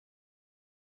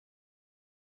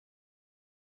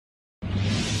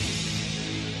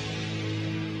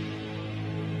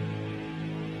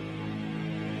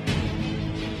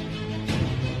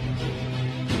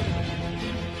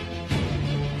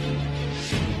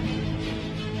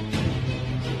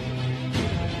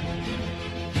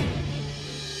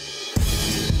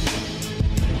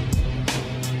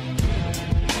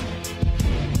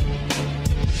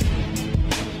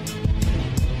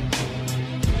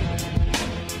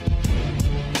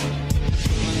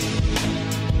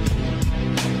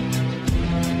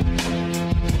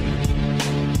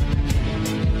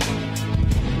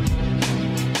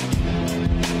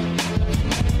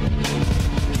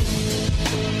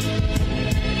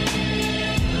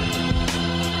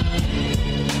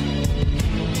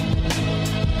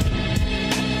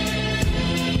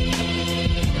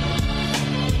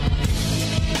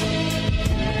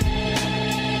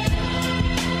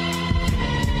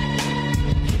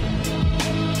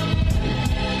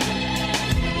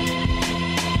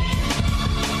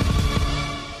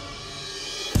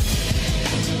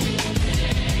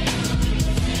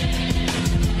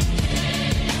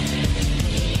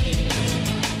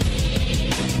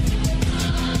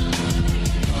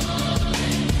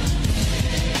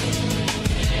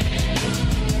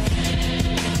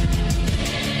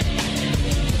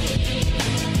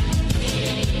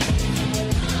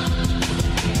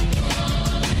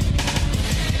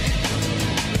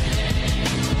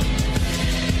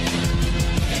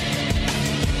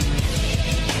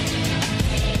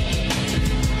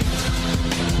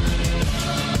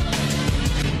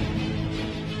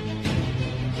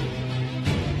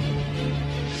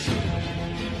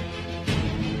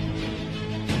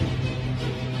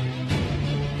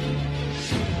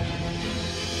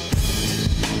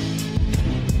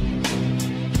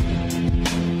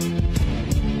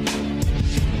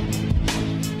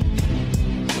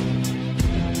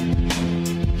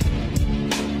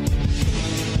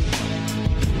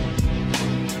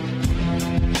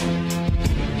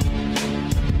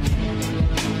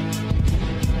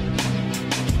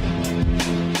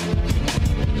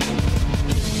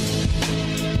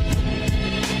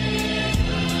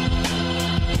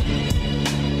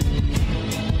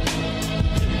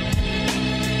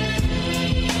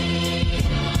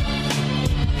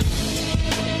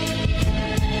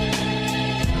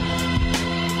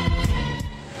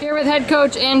Here with head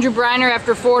coach Andrew Briner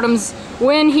after Fordham's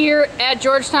win here at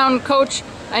Georgetown. Coach,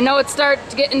 I know it's starting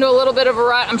to get into a little bit of a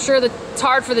rut. I'm sure that it's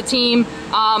hard for the team,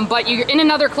 but you're in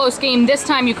another close game. This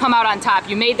time you come out on top.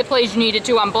 You made the plays you needed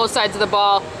to on both sides of the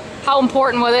ball. How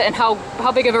important was it, and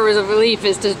how big of a relief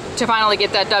is to finally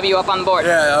get that W up on the board?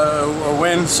 Yeah, a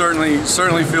win certainly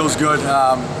feels good.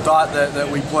 Thought that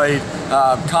we played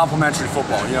complementary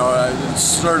football. You know,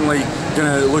 certainly going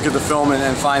to look at the film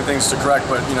and find things to correct,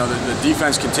 but you know the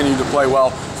defense continued to play well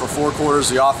for 4 quarters.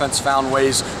 The offense found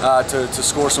ways to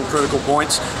score some critical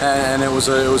points, and it was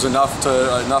enough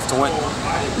to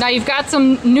win. Now you've got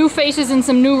some new faces and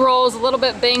some new roles, a little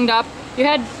bit banged up. You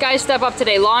had guys step up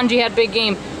today. Longy had a big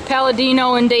game.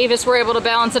 Palladino and Davis were able to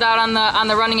balance it out on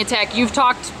the running attack. You've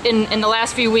talked in the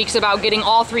last few weeks about getting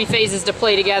all 3 phases to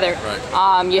play together.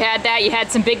 Right. You had that. You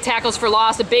had some big tackles for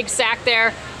loss, a big sack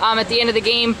there at the end of the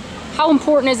game. How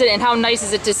important is it, and how nice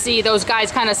is it to see those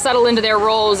guys kind of settle into their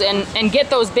roles and get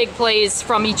those big plays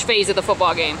from each phase of the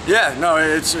football game? Yeah, no,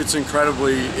 it's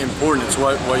incredibly important. It's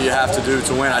what you have to do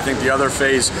to win. I think the other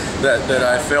phase that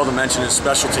I failed to mention is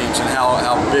special teams, and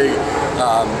how big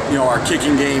you know, our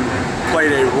kicking game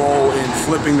played a role in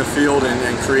flipping the field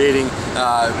and creating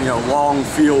you know, long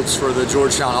fields for the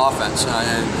Georgetown offense,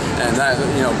 and that,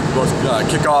 you know, both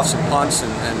kickoffs and punts,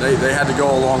 and they had to go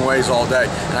a long ways all day,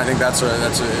 and I think it's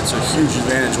a huge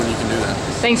advantage when you can do that.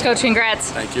 Thanks, Coach. Congrats.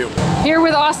 Thank you. Here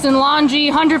with Austin Longy,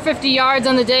 150 yards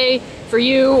on the day for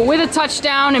you, with a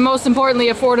touchdown, and most importantly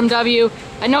a Fordham W.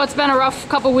 I know it's been a rough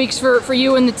couple weeks for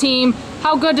you and the team.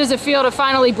 How good does it feel to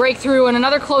finally break through in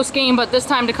another close game, but this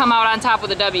time to come out on top with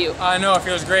a W? I know, it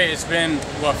feels great. It's been,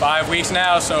 what, 5 weeks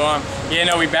now, so yeah,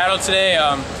 no, we battled today.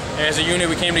 As a unit,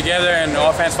 we came together, and the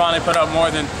offense finally put up more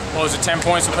than, what was it, 10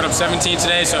 points? We put up 17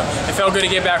 today, so it felt good to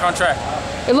get back on track.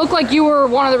 It looked like you were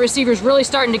one of the receivers really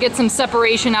starting to get some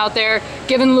separation out there,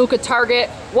 giving Luke a target.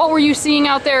 What were you seeing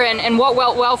out there, and what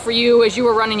went well for you as you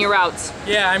were running your routes?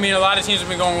 Yeah, I mean, a lot of teams have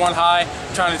been going one high,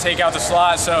 trying to take out the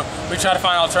slot, so we try to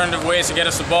find alternative ways to get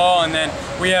us the ball, and then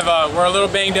we're a little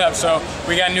banged up, so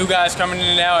we got new guys coming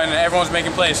in now, and everyone's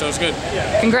making plays, so it's good.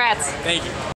 Congrats. Thank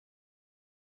you.